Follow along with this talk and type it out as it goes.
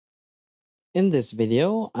In this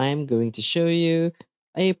video, I'm going to show you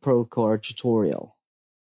a Procore tutorial.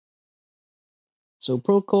 So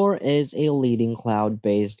Procore is a leading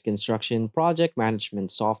cloud-based construction project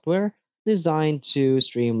management software designed to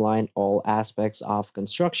streamline all aspects of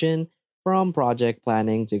construction from project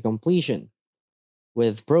planning to completion.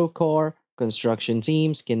 With Procore, construction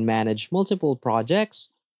teams can manage multiple projects,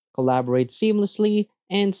 collaborate seamlessly,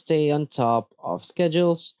 and stay on top of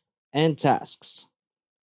schedules and tasks.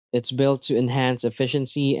 It's built to enhance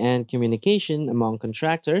efficiency and communication among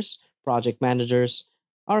contractors, project managers,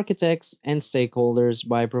 architects, and stakeholders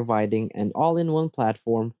by providing an all in one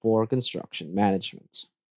platform for construction management.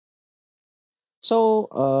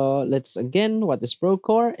 So, let's again, what is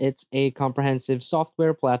Procore? It's a comprehensive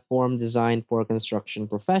software platform designed for construction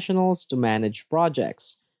professionals to manage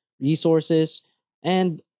projects, resources,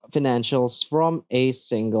 and financials from a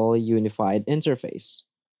single unified interface.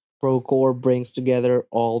 Procore brings together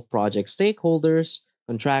all project stakeholders,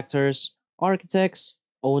 contractors, architects,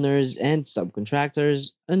 owners, and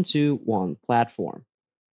subcontractors into one platform,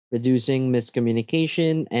 reducing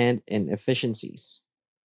miscommunication and inefficiencies.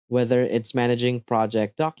 Whether it's managing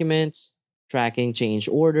project documents, tracking change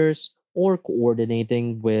orders, or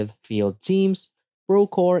coordinating with field teams,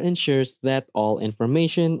 Procore ensures that all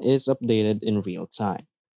information is updated in real time.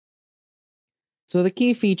 So the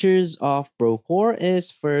key features of Procore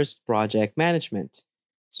is first project management.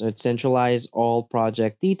 So it centralizes all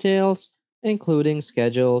project details, including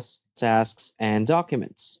schedules, tasks, and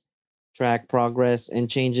documents. Track progress and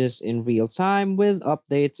changes in real time with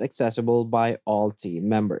updates accessible by all team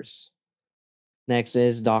members. Next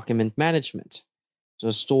is document management.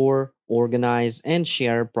 So store, organize, and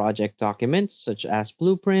share project documents such as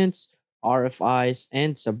blueprints, RFIs,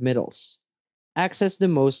 and submittals. Access the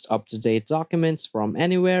most up-to-date documents from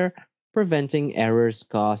anywhere, preventing errors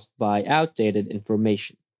caused by outdated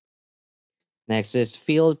information. Next is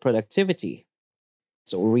field productivity.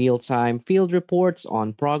 So real-time field reports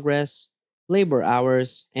on progress, labor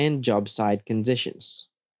hours, and job site conditions.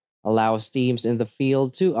 Allows teams in the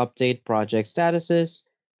field to update project statuses,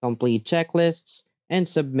 complete checklists, and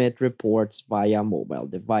submit reports via mobile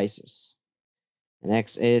devices.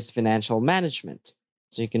 Next is financial management.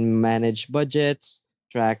 So you can manage budgets,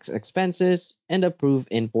 track expenses, and approve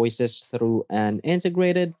invoices through an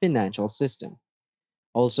integrated financial system.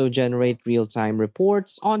 Also generate real-time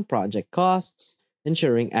reports on project costs,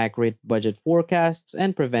 ensuring accurate budget forecasts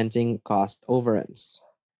and preventing cost overruns.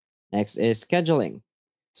 Next is scheduling.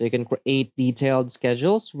 So you can create detailed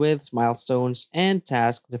schedules with milestones and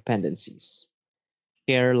task dependencies.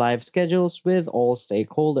 Share live schedules with all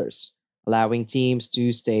stakeholders, allowing teams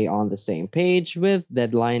to stay on the same page with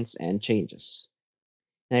deadlines and changes.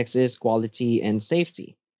 Next is quality and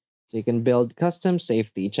safety. So you can build custom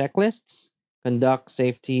safety checklists, conduct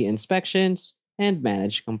safety inspections, and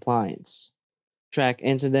manage compliance. Track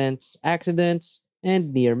incidents, accidents,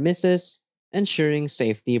 and near misses, ensuring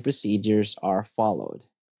safety procedures are followed.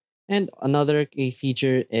 And another key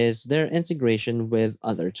feature is their integration with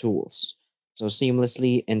other tools. So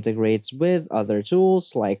seamlessly integrates with other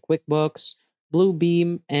tools like QuickBooks,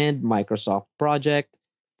 Bluebeam, and Microsoft Project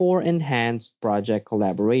for enhanced project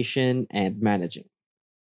collaboration and managing.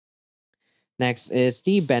 Next is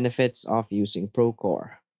the benefits of using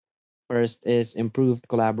Procore. First is improved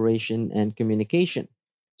collaboration and communication.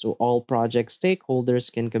 So all project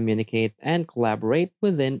stakeholders can communicate and collaborate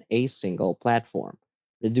within a single platform,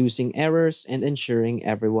 reducing errors and ensuring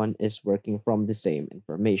everyone is working from the same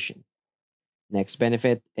information. Next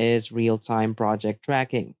benefit is real-time project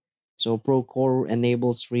tracking. So Procore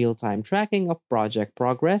enables real-time tracking of project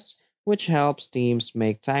progress, which helps teams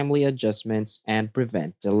make timely adjustments and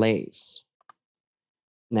prevent delays.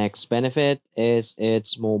 Next benefit is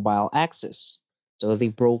its mobile access. So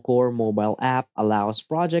the Procore mobile app allows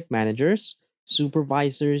project managers,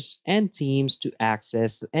 supervisors, and teams to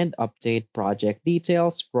access and update project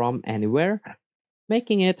details from anywhere,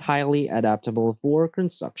 making it highly adaptable for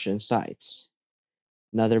construction sites.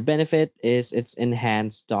 Another benefit is its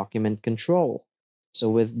enhanced document control. So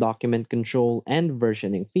with document control and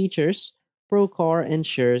versioning features, Procore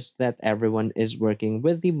ensures that everyone is working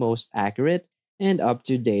with the most accurate and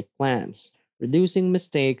up-to-date plans, reducing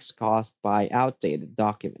mistakes caused by outdated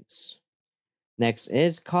documents. Next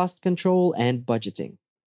is cost control and budgeting.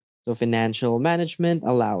 So financial management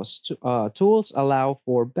tools allow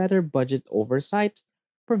for better budget oversight,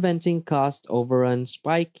 preventing cost overruns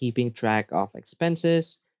by keeping track of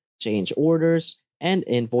expenses, change orders, and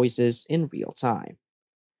invoices in real time.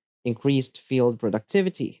 Increased field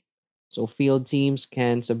productivity. So field teams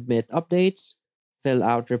can submit updates, fill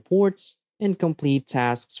out reports, and complete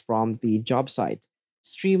tasks from the job site,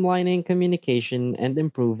 streamlining communication and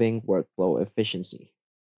improving workflow efficiency.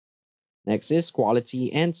 Next is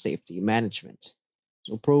quality and safety management.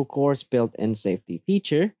 So Procore's built-in safety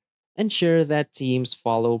feature ensure that teams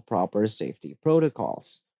follow proper safety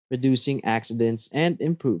protocols, reducing accidents and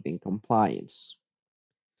improving compliance.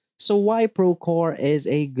 So why Procore is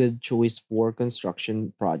a good choice for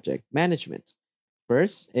construction project management?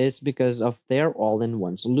 First is because of their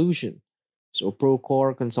all-in-one solution. So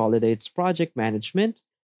Procore consolidates project management,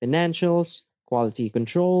 financials, quality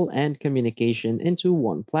control, and communication into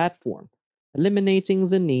one platform, eliminating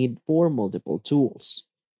the need for multiple tools.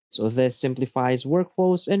 So this simplifies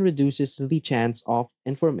workflows and reduces the chance of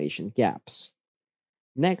information gaps.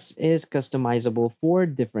 Next is customizable for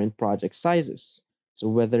different project sizes. So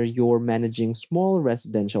whether you're managing small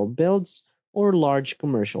residential builds or large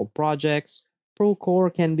commercial projects,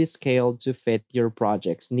 Procore can be scaled to fit your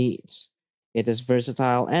project's needs. It is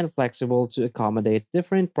versatile and flexible to accommodate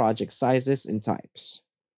different project sizes and types.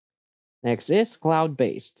 Next is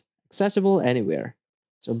cloud-based, accessible anywhere.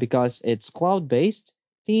 So because it's cloud-based,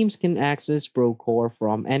 teams can access Procore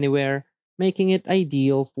from anywhere, making it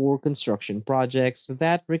ideal for construction projects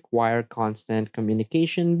that require constant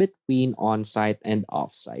communication between on-site and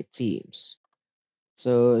off-site teams.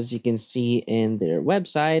 So as you can see in their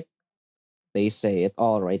website, they say it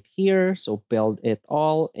all right here. So build it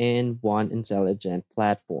all in one intelligent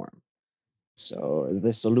platform. So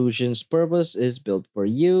the solution's purpose is built for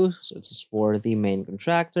you. So this is for the main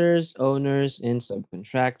contractors, owners, and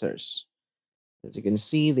subcontractors. As you can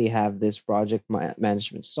see, they have this project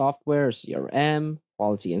management software, CRM,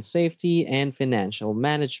 quality and safety, and financial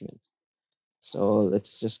management. So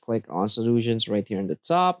let's just click on solutions right here in the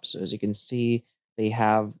top. So as you can see, they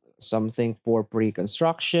have something for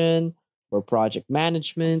pre-construction, for project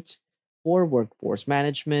management, for workforce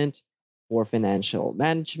management, for financial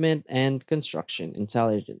management, and construction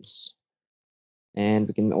intelligence. And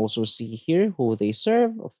we can also see here who they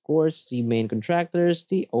serve. Of course, the main contractors,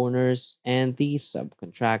 the owners, and the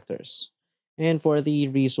subcontractors. And for the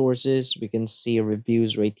resources, we can see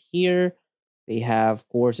reviews right here. They have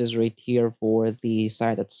courses right here for the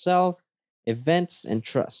site itself, events, and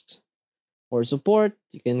trust. For support,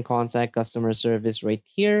 you can contact customer service right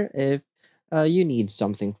here if you need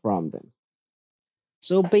something from them.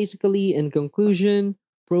 So basically, in conclusion,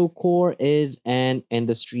 Procore is an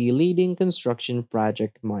industry-leading construction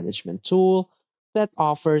project management tool that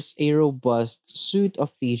offers a robust suite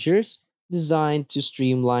of features designed to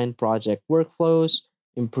streamline project workflows,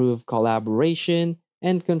 improve collaboration,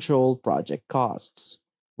 and control project costs.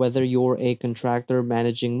 Whether you're a contractor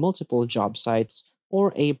managing multiple job sites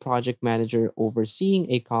or a project manager overseeing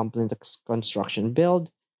a complex construction build,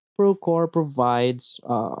 Procore provides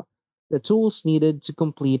the tools needed to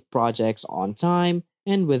complete projects on time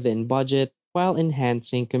and within budget while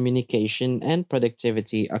enhancing communication and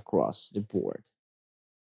productivity across the board.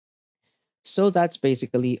 So that's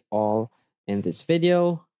basically all in this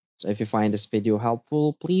video. So if you find this video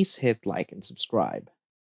helpful, please hit like and subscribe.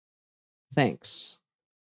 Thanks.